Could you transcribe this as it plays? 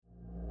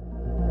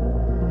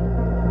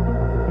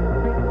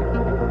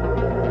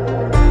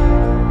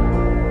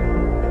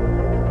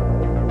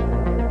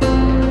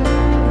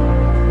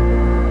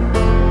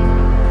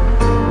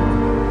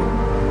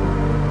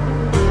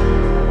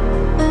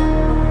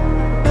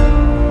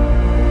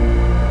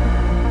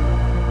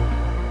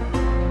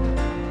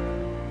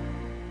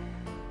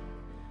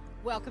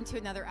Welcome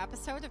to another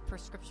episode of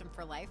Prescription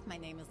for Life. My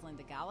name is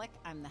Linda Golick.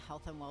 I'm the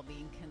Health and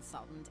Wellbeing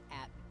Consultant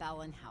at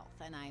Bellin Health,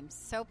 and I'm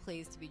so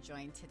pleased to be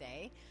joined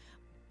today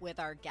with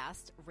our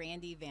guest,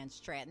 Randy Van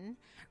Straten.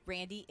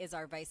 Randy is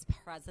our Vice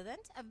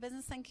President of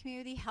Business and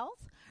Community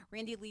Health.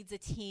 Randy leads a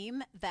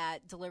team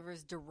that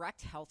delivers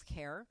direct health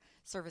care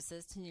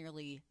services to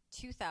nearly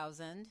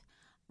 2,000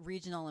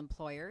 regional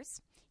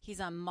employers.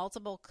 He's on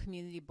multiple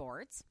community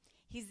boards.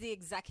 He's the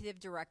executive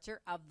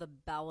director of the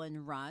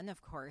Bellin Run,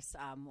 of course,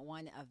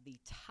 one of the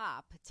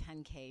top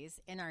 10Ks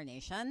in our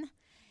nation.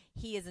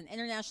 He is an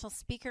international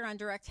speaker on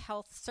direct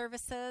health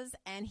services,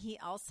 and he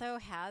also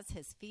has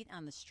his feet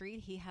on the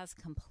street. He has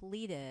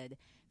completed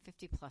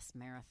 50-plus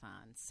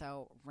marathons.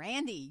 So,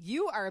 Randy,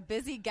 you are a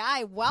busy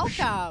guy.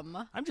 Welcome.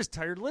 I'm just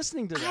tired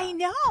listening to that. I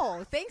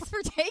know. Thanks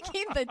for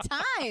taking the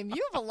time.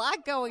 You have a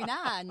lot going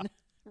on,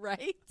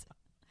 right?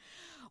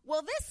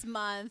 Well, this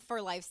month for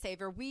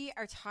Lifesaver, we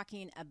are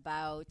talking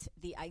about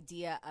the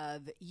idea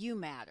of you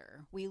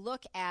matter. We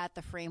look at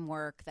the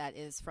framework that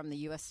is from the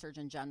U.S.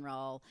 Surgeon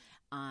General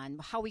on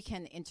how we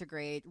can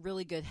integrate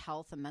really good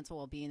health and mental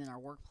well-being in our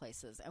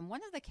workplaces. And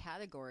one of the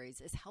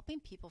categories is helping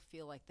people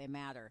feel like they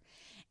matter.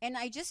 And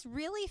I just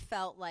really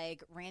felt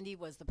like Randy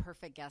was the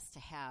perfect guest to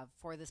have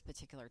for this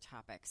particular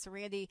topic. So,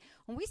 Randy,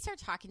 when we start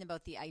talking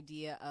about the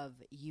idea of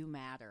you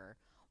matter,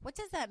 what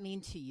does that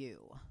mean to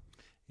you?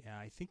 Yeah,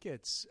 I think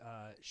it's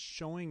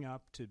showing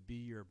up to be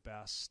your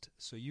best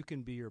so you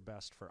can be your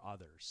best for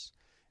others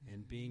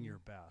and being your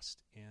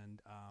best.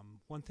 And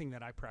one thing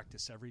that I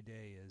practice every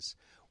day is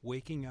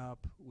waking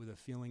up with a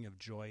feeling of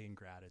joy and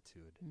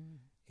gratitude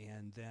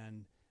and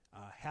then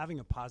having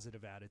a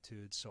positive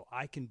attitude so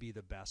I can be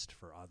the best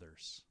for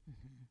others.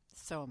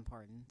 So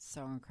important,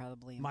 so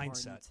incredibly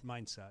important.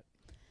 Mindset.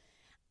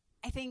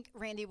 I think,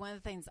 Randy, one of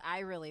the things I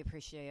really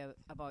appreciate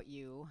about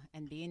you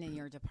and being in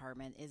your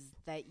department is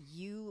that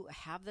you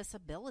have this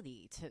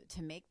ability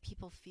to make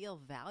people feel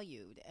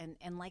valued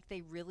and like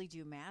they really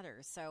do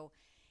matter. So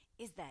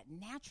is that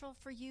natural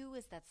for you?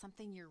 Is that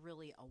something you're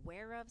really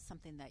aware of,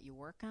 something that you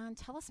work on?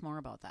 Tell us more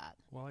about that.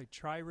 Well, I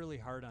try really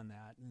hard on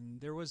that.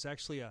 And there was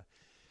actually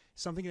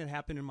something that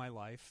happened in my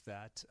life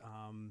that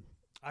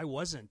I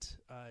wasn't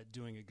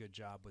doing a good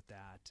job with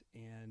that,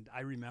 and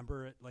I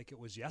remember it like it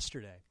was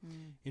yesterday.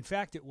 In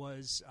fact, it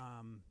was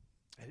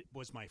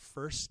my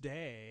first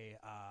day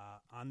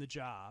on the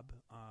job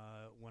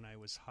when I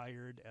was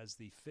hired as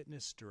the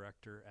fitness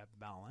director at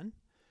Bellin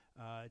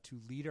to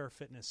lead our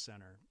fitness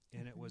center.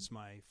 And it was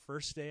my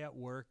first day at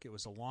work. It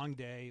was a long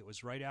day. It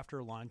was right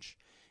after lunch,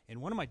 and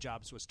one of my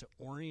jobs was to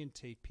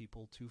orientate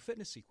people to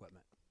fitness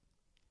equipment.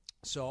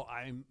 So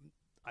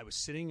I was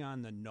sitting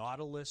on the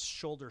Nautilus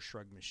shoulder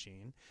shrug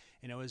machine,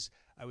 and I was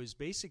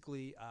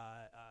basically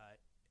I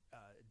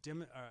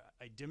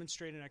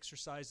demonstrate an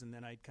exercise, and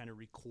then I'd kind of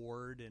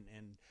record,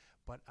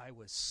 but I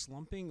was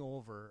slumping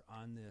over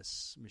on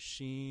this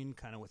machine,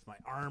 kind of with my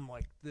arm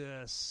like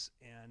this,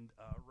 and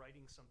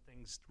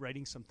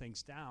writing some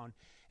things down.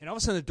 And all of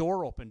a sudden, the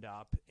door opened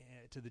up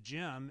to the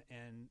gym,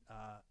 and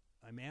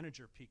my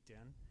manager peeked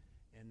in,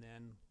 and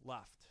then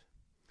left.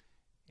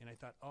 And I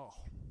thought,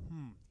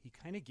 he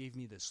kind of gave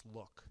me this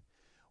look.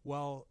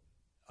 Well,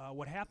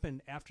 what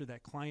happened after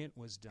that client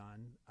was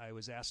done,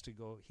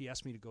 he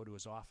asked me to go to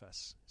his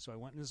office. So I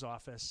went in his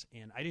office,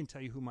 and I didn't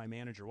tell you who my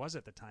manager was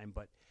at the time,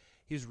 but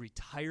he was a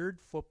retired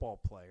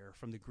football player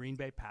from the Green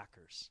Bay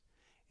Packers.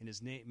 And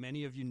his name,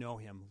 many of you know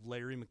him,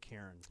 Larry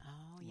McCarron.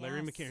 Oh, yes.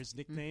 Larry McCarron, his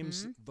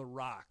nickname's The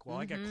Rock. Well,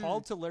 I got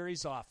called to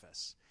Larry's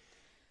office,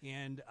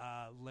 and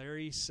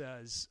Larry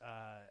says,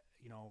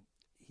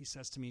 he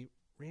says to me,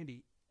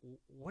 Randy,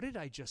 what did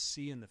I just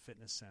see in the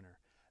fitness center?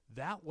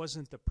 That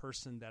wasn't the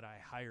person that I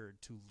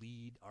hired to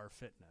lead our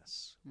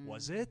fitness,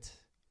 was it?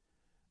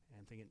 And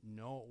I'm thinking,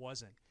 no, it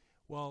wasn't.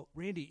 Well,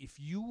 Randy, if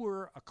you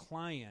were a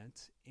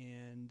client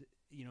and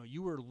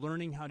you were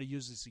learning how to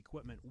use this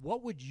equipment,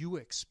 what would you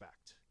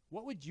expect?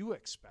 What would you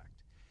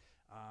expect?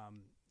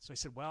 So I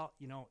said, well,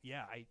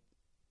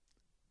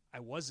 I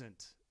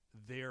wasn't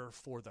there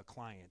for the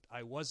client.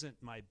 I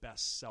wasn't my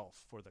best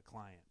self for the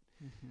client.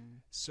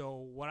 So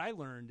what I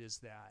learned is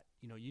that,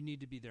 you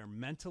need to be there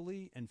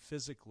mentally and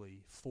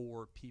physically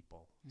for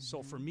people.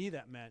 So for me,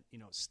 that meant,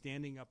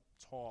 standing up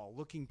tall,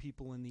 looking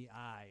people in the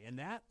eye. And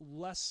that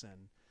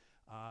lesson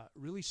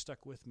really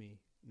stuck with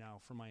me now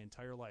for my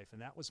entire life.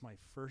 And that was my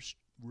first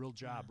real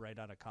job right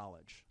out of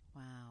college.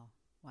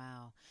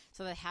 Wow.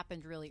 So that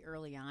happened really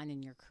early on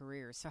in your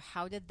career. So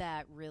how did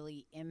that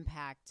really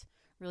impact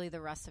really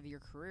the rest of your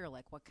career?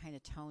 Like, what kind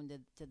of tone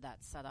did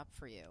that set up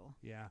for you?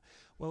 Yeah.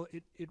 Well,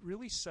 it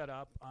really set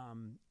up,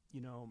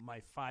 my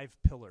 5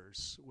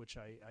 pillars, which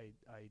I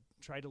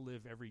try to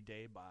live every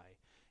day by.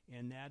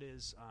 And that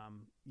is,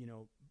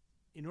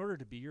 in order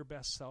to be your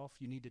best self,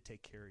 you need to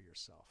take care of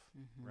yourself,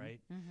 right?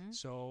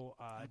 So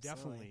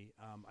definitely,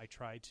 I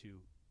try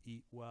to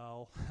eat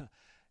well,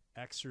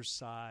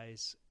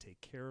 exercise, take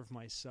care of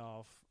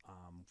myself,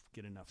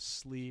 get enough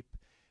sleep.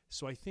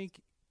 So I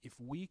think if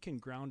we can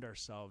ground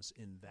ourselves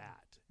in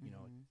that,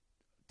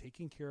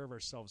 taking care of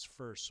ourselves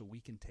first so we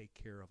can take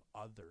care of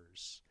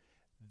others,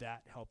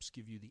 that helps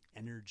give you the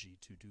energy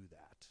to do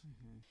that.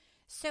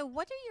 So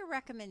what are your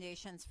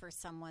recommendations for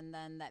someone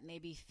then that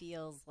maybe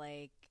feels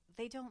like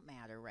they don't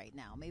matter right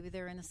now? Maybe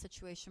they're in a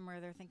situation where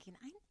they're thinking,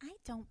 I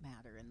don't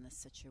matter in this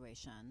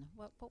situation.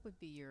 What would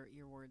be your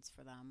words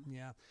for them?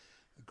 Yeah,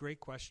 a great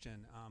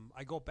question.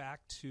 I go back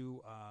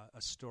to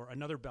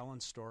another Bellin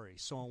story.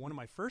 So one of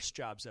my first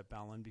jobs at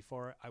Bellin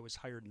before I was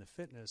hired into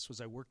fitness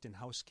was I worked in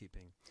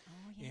housekeeping.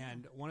 Oh, yeah.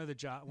 And one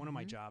of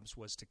my jobs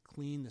was to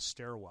clean the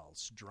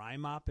stairwells, dry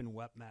mop and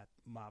wet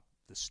mop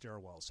the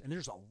stairwells. And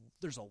there's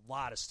a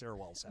lot of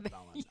stairwells at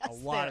Bellin. Yes, a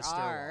lot of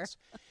there stairwells.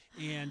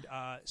 And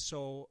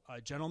so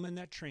a gentleman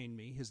that trained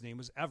me, his name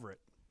was Everett.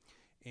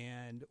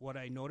 And what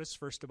I noticed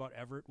first about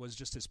Everett was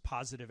just his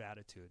positive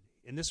attitude.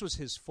 And this was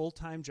his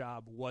full-time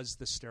job, was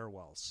the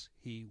stairwells.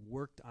 He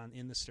worked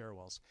in the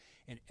stairwells.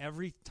 And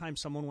every time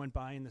someone went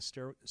by in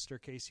the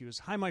staircase, he was,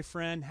 "Hi, my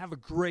friend, have a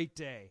great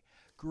day.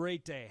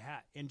 Great day."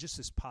 And just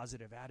this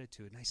positive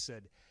attitude. And I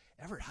said,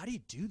 "Everett, how do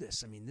you do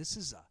this? I mean, this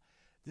is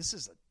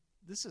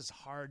a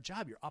hard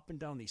job. You're up and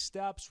down these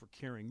steps. We're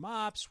carrying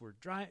mops. We're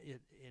dry."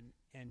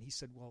 And he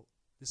said, "Well,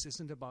 this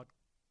isn't about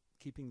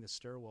keeping the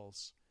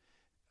stairwells.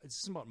 This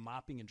isn't about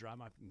mopping and dry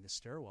mopping the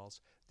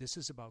stairwells. This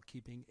is about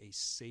keeping a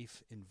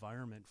safe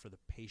environment for the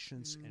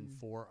patients and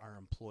for our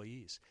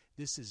employees.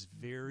 This is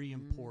very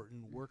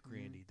important work,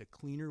 Randy. The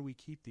cleaner we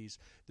keep these,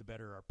 the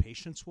better our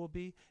patients will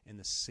be and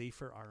the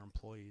safer our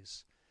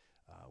employees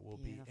will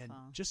be." And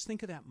just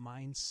think of that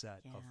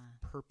mindset of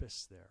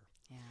purpose there.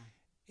 Yeah.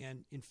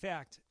 And in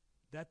fact,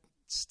 that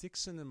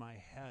sticks into my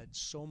head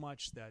so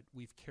much that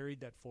we've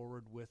carried that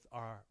forward with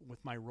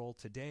my role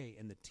today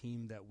and the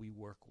team that we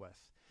work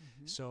with.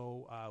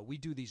 So we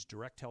do these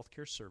direct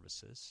healthcare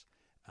services.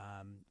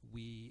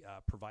 We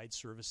provide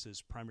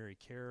services, primary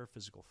care,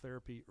 physical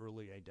therapy,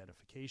 early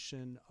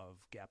identification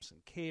of gaps in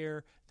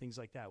care, things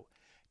like that.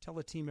 Tell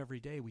the team every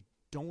day, we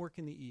don't work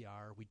in the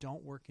ER, we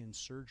don't work in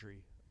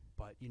surgery,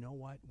 but you know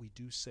what? We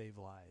do save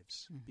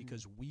lives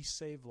because we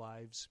save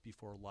lives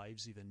before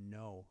lives even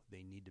know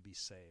they need to be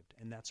saved.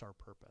 And that's our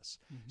purpose.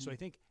 So I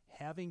think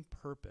having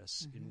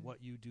purpose in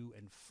what you do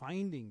and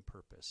finding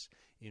purpose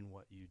in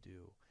what you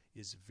do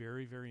is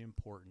very, very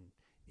important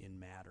in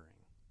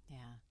mattering.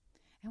 Yeah.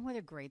 And what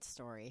a great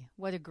story.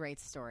 What a great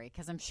story.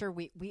 Because I'm sure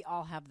we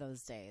all have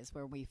those days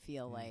where we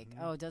feel like,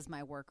 oh, does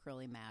my work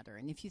really matter?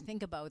 And if you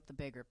think about the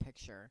bigger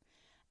picture,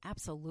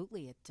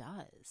 absolutely it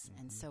does.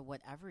 And so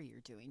whatever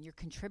you're doing, you're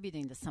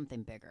contributing to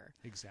something bigger.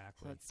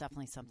 Exactly. So it's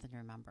definitely something to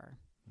remember.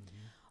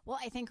 Well,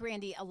 I think,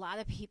 Randy, a lot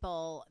of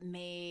people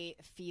may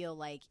feel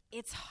like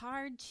it's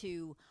hard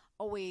to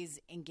always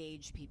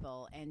engage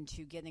people and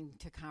to get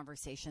into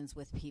conversations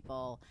with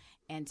people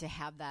and to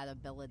have that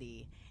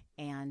ability.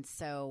 And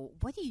so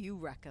what do you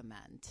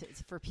recommend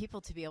for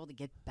people to be able to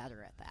get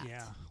better at that?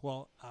 Yeah,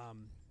 well,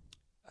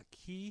 a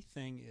key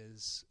thing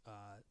is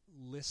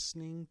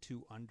listening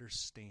to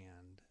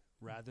understand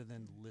rather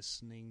than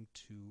listening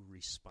to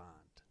respond,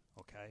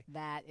 okay?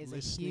 That is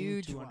listening a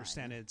huge to one.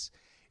 Understand.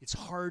 It's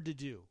hard to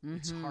do.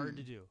 It's hard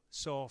to do.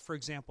 So, for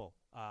example,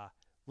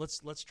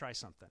 let's try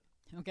something.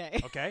 Okay.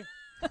 Okay?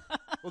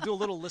 We'll do a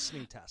little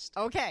listening test.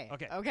 Okay.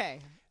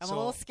 I'm a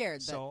little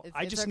scared, but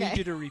I just need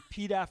you to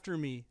repeat after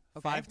me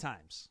 5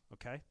 times,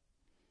 okay?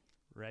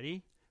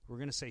 Ready? We're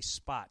going to say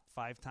spot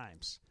 5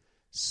 times.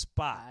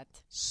 Spot,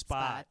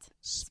 spot,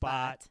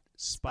 spot,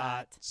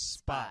 spot,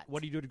 spot.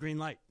 What do you do at a green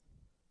light?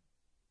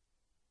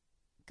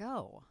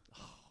 Go.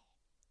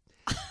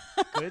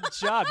 Good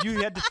job.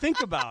 You had to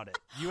think about it.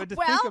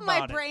 Well,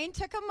 my brain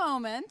took a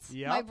moment.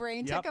 Yep, My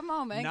brain took a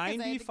moment.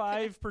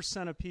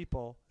 95% of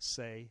people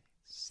say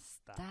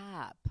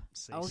stop.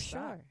 Say oh, stop.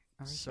 Sure.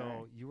 Oh, so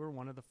sure. you were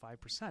one of the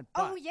 5%.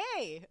 Oh,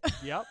 yay.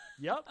 Yep.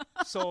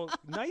 So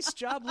nice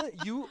job.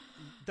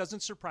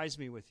 Doesn't surprise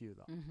me with you,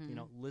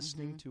 though.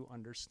 Listening to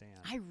understand.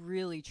 I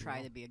really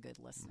try to be a good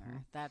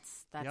listener.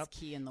 That's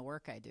key in the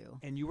work I do.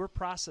 And you were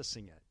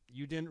processing it.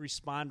 You didn't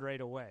respond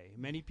right away.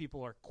 Many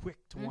people are quick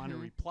to want to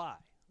reply,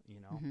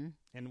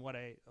 And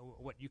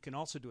what you can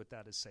also do with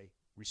that is say,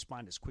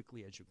 respond as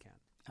quickly as you can.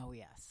 Oh,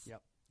 yes.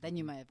 Yep. Then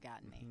you might have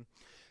gotten me.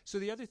 So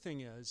the other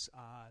thing is,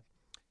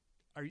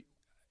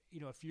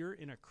 if you're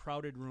in a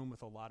crowded room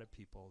with a lot of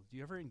people, do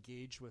you ever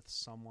engage with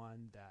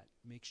someone that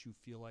makes you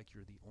feel like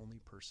you're the only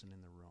person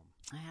in the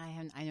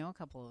room? I know a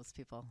couple of those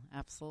people.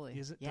 Absolutely.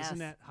 Is it? Yes. Doesn't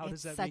that? How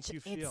does that make you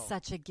feel? It's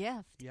such a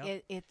gift.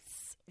 Yep.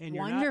 It's and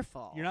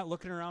wonderful. You're not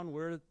looking around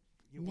where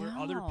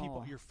other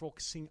people. No. You're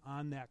focusing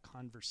on that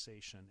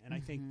conversation, and I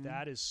think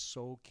that is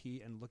so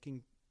key. And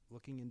looking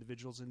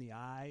individuals in the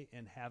eye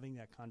and having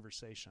that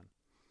conversation.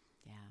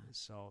 Yeah.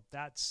 So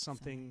that's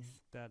something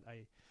that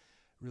I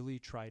really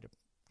try to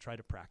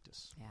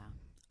practice. Yeah.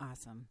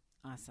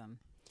 Awesome.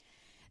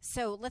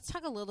 So let's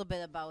talk a little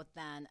bit about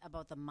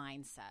the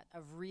mindset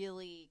of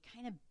really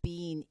kind of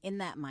being in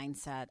that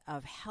mindset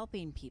of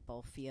helping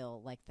people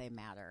feel like they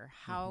matter.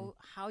 How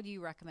do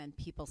you recommend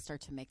people start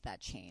to make that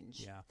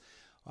change?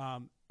 Yeah.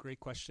 Great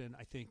question.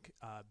 I think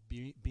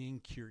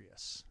being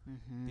curious,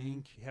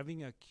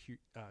 having a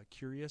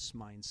curious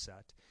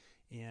mindset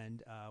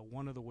And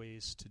one of the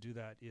ways to do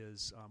that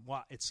is,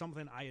 it's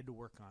something I had to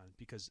work on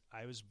because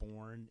I was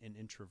born an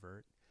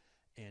introvert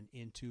and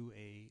into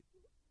a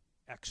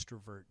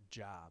extrovert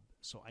job.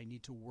 So I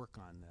need to work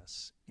on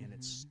this, and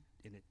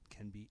it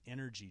can be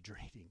energy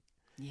draining.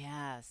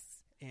 Yes.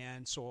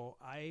 And so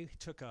I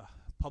took a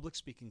public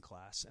speaking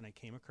class, and I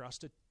came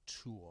across a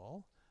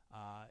tool,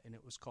 and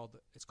it's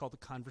called the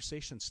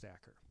Conversation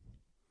Stacker.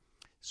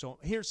 So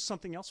here's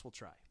something else we'll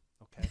try.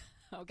 Okay.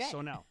 Okay.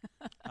 So now,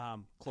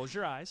 close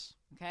your eyes.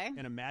 Okay.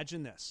 And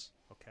imagine this.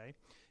 Okay.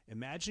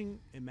 Imagine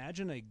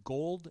a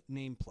gold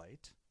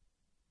nameplate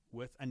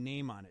with a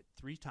name on it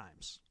 3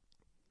 times.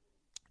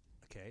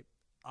 Okay.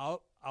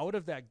 Out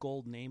of that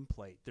gold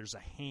nameplate, there's a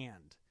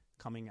hand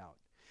coming out.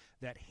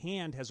 That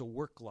hand has a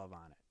work glove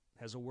on it.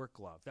 Has a work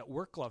glove. That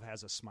work glove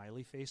has a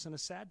smiley face and a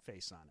sad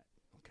face on it.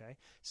 Okay.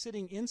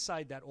 Sitting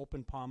inside that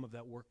open palm of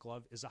that work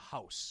glove is a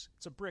house.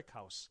 It's a brick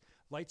house.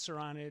 Lights are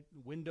on it,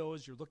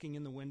 windows, you're looking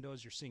in the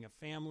windows, you're seeing a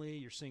family,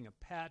 you're seeing a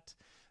pet,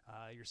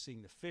 you're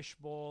seeing the fish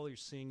bowl, you're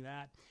seeing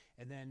that,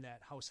 and then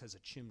that house has a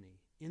chimney.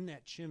 In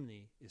that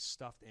chimney is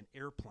stuffed an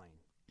airplane,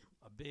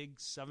 a big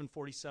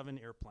 747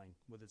 airplane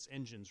with its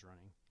engines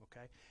running,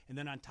 okay? And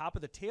then on top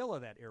of the tail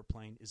of that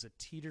airplane is a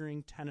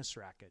teetering tennis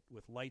racket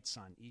with lights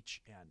on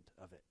each end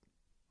of it,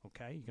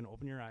 okay? You can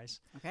open your eyes.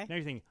 Okay. Now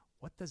you're thinking,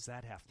 what does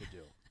that have to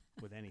do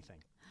with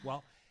anything?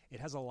 Well, it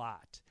has a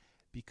lot.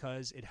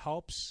 Because it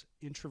helps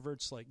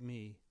introverts like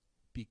me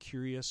be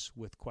curious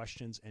with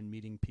questions and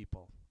meeting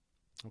people.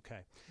 Okay.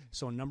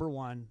 So number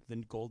 1, the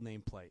gold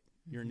nameplate,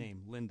 your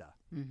name, Linda,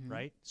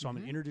 right? So I'm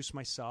going to introduce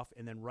myself,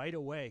 and then right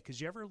away, because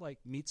you ever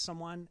meet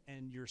someone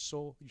and you're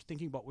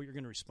thinking about what you're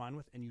going to respond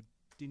with, and you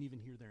didn't even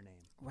hear their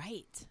name.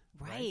 Right.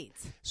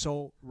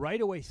 So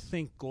right away,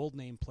 think gold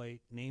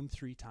nameplate, name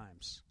 3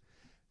 times.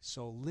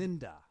 So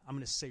Linda, I'm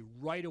going to say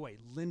right away,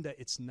 Linda,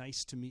 it's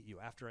nice to meet you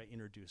after I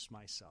introduce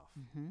myself.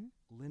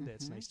 Linda,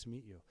 it's nice to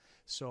meet you.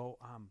 So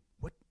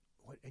what?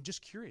 I'm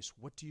just curious,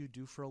 what do you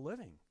do for a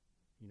living?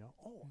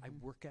 I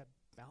work at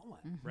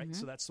Bellin, right?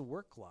 So that's the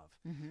work glove.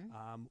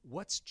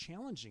 What's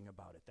challenging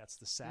about it? That's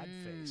the sad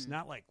face.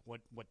 Not like,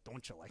 what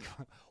don't you like?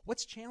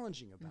 What's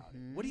challenging about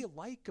it? What do you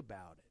like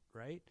about it,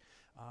 right?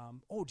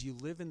 Do you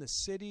live in the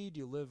city? Do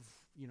you live,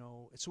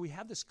 so we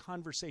have this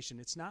conversation.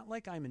 It's not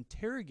like I'm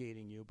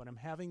interrogating you, but I'm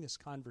having this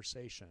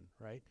conversation,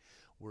 right?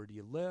 Where do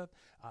you live?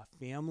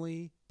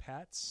 Family,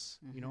 pets,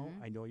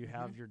 I know you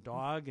have your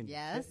dog. And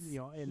yes,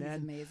 and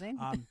then amazing.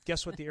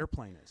 Guess what the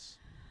airplane is?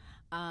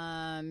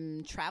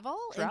 Travel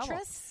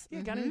interests.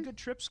 Yeah, got any good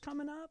trips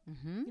coming up?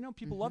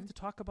 People love to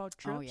talk about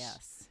trips. Oh,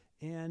 yes.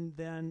 And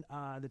then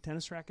the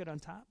tennis racket on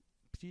top,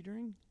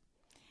 teetering.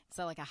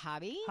 So like a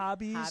hobby?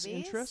 Hobbies,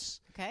 interests.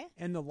 Okay.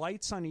 And the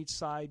lights on each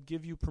side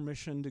give you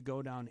permission to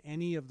go down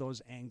any of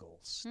those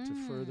angles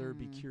to further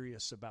be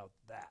curious about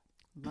that.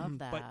 Love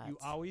that. But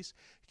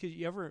because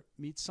you ever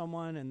meet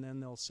someone and then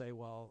they'll say,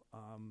 well,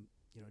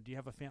 do you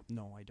have a family?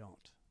 No, I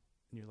don't.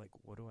 And you're like,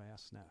 what do I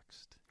ask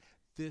next?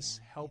 This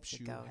helps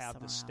you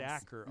have the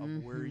stacker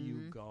of where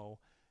you go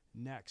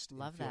next.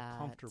 Love and feel that.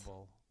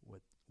 Comfortable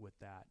with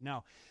that.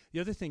 Now, the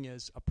other thing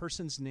is a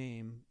person's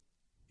name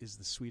is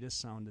the sweetest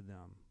sound to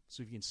them.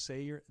 So if you can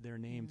say their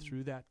name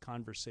through that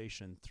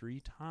conversation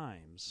 3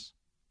 times,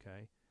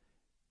 okay,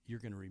 you're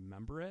going to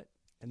remember it,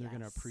 and they're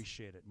going to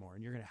appreciate it more,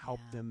 and you're going to help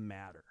them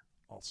matter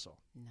also.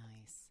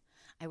 Nice.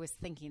 I was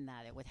thinking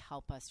that it would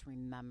help us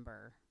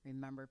remember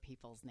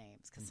people's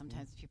names, because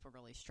sometimes people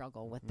really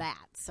struggle with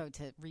that. So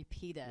to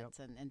repeat it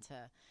and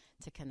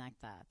to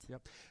connect that.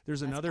 Yep.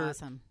 There's That's another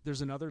awesome.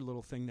 There's another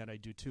little thing that I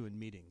do too in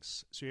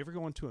meetings. So you ever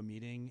go into a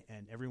meeting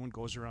and everyone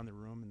goes around the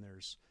room and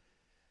there's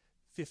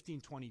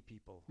 15, 20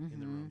 people in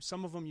the room.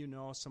 Some of them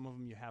some of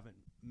them you haven't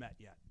met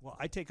yet. Well,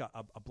 I take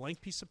a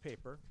blank piece of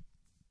paper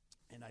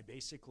and I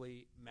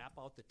basically map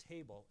out the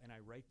table and I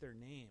write their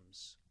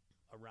names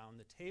around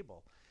the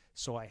table.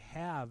 So I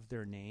have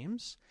their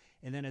names,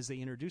 and then as they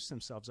introduce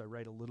themselves, I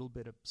write a little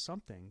bit of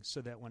something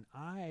so that when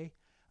I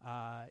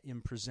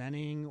am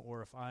presenting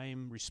or if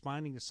I'm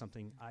responding to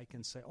something, I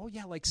can say, oh,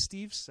 yeah, like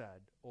Steve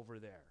said over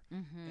there.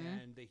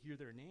 And they hear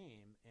their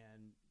name,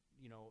 and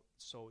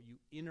so you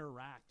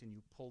interact and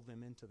you pull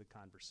them into the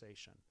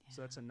conversation. Yeah.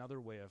 So that's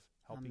another way of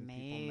helping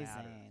people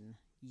matter.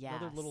 Yes.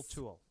 Another little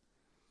tool.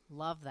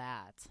 Love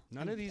that.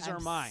 None of these are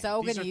mine.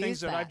 So these are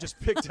things that I've just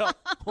picked up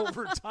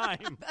over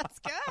time. That's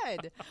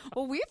good.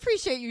 Well, we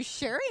appreciate you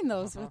sharing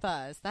those with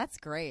us. That's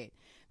great.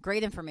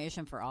 Great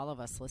information for all of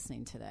us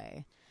listening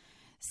today.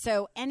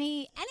 So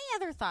any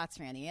other thoughts,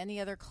 Randy? Any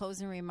other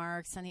closing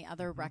remarks? Any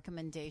other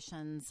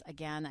recommendations?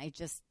 Again,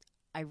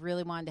 I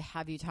really wanted to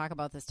have you talk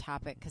about this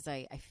topic because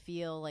I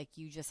feel like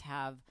you just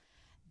have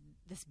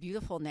this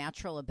beautiful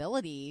natural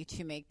ability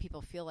to make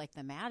people feel like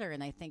they matter.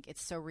 And I think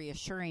it's so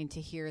reassuring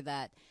to hear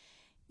that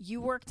you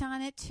worked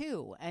on it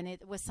too, and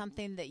it was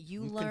something that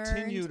you learned,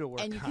 continue to work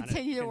and you on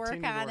continue it. to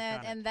work on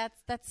it, and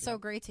that's so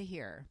great to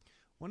hear.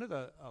 One of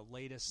the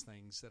latest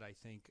things that I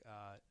think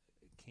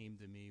came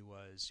to me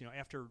was,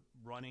 after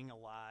running a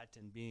lot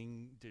and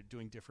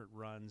doing different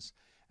runs,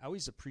 I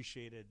always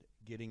appreciated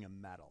getting a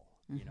medal.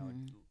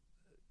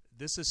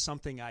 this is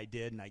something I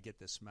did and I get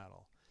this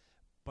medal.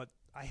 But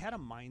I had a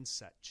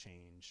mindset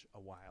change a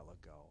while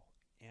ago.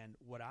 And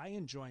what I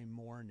enjoy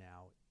more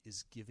now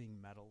is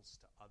giving medals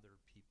to other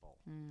people,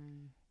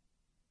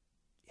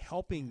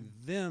 helping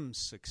them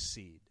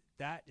succeed.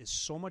 That is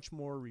so much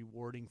more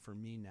rewarding for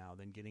me now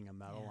than getting a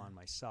medal on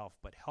myself,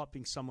 but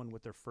helping someone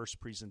with their first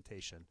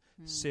presentation,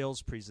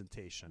 sales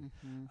presentation,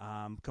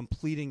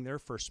 completing their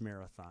first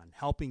marathon,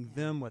 helping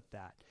them with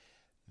that.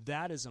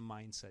 That is a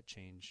mindset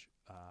change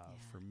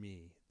for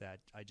me that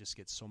I just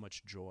get so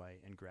much joy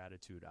and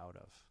gratitude out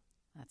of.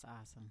 That's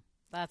awesome.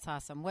 That's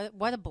awesome.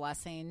 What a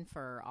blessing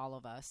for all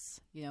of us,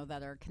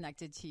 that are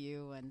connected to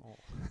you and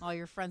all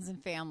your friends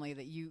and family,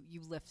 that you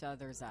lift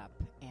others up.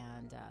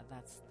 And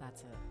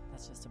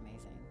that's just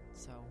amazing.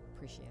 So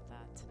appreciate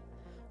that.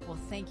 Well,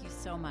 thank you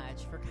so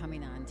much for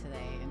coming on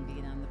today and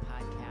being on the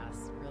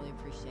podcast. Really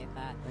appreciate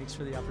that. Thanks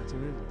for the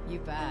opportunity. You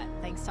bet.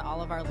 Thanks to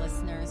all of our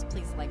listeners.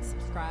 Please like,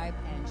 subscribe,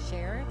 and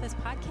share this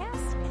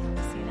podcast, and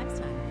we'll see you next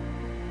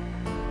time.